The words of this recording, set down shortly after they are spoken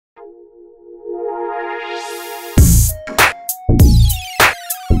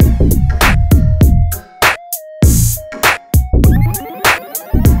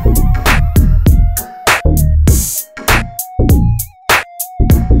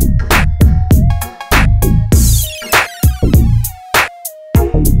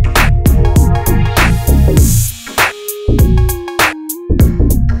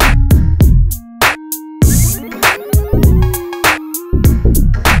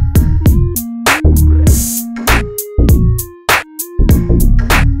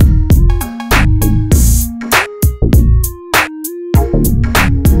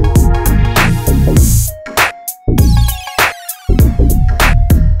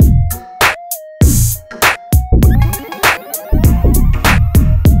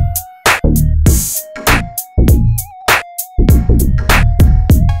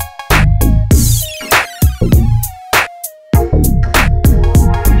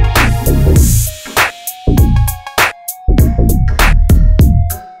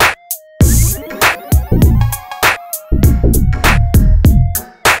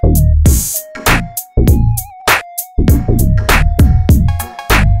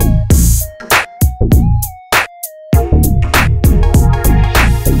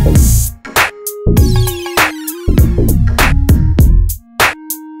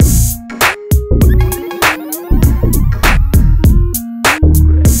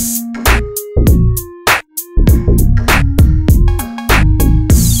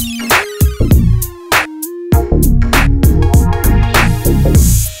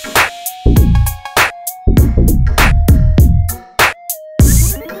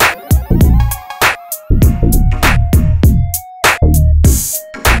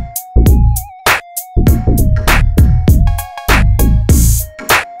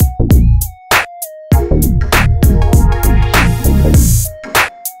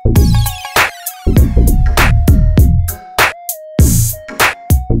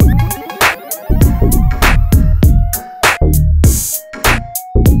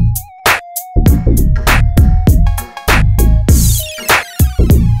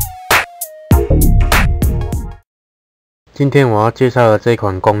今天我要介绍的这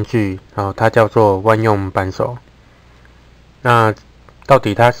款工具，它叫做万用扳手。那到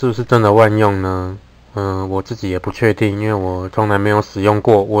底它是不是真的万用呢？我自己也不确定，因为我从来没有使用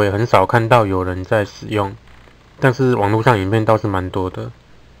过，我也很少看到有人在使用。但是网络上影片倒是蛮多的。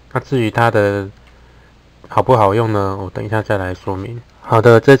那至于它的好不好用呢？我等一下再来说明。好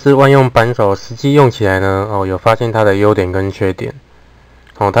的，这支万用扳手实际用起来呢，有发现它的优点跟缺点。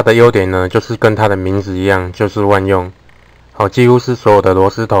它的优点呢，就是跟它的名字一样，就是万用。几乎是所有的螺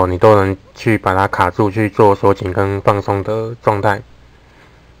丝头你都能去把它卡住，去做锁紧跟放松的状态。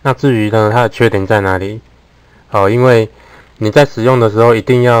那至于呢，它的缺点在哪里？因为你在使用的时候一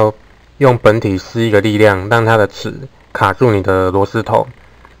定要用本体施一个力量，让它的齿卡住你的螺丝头，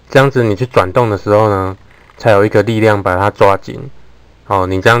这样子你去转动的时候呢，才有一个力量把它抓紧。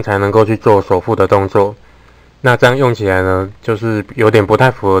你这样才能够去做手腹的动作。那这样用起来呢，就是有点不太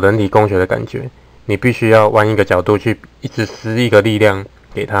符合人体工学的感觉。你必须要弯一个角度去一直施一个力量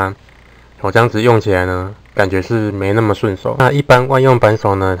给它，这样子用起来呢，感觉是没那么顺手。那一般万用扳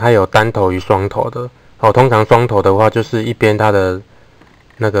手呢，它有单头与双头的。通常双头的话，就是一边它的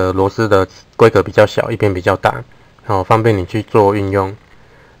那个螺丝的规格比较小，一边比较大，方便你去做运用。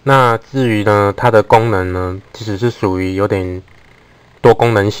那至于呢，它的功能呢，其实是属于有点多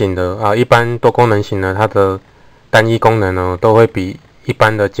功能型的一般多功能型呢，它的单一功能呢，都会比一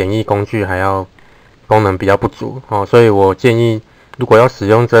般的简易工具还要功能比较不足所以我建议，如果要使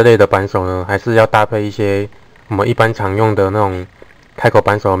用这类的扳手呢，还是要搭配一些我们一般常用的那种开口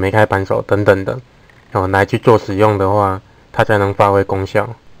扳手、没开扳手等等的来去做使用的话，它才能发挥功效。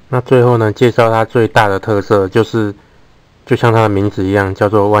那最后呢，介绍它最大的特色就像它的名字一样，叫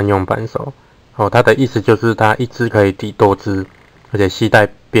做万用扳手它的意思就是它一支可以抵多支，而且携带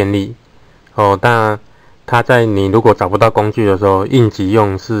便利那它在你如果找不到工具的时候，应急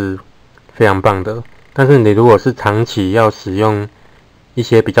用是非常棒的。但是你如果是长期要使用一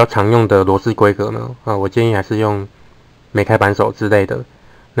些比较常用的螺丝规格呢，我建议还是用没开扳手之类的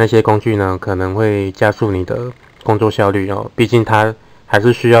那些工具呢，可能会加速你的工作效率毕竟它还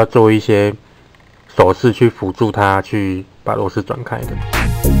是需要做一些手势去辅助它去把螺丝转开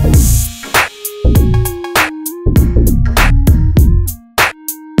的。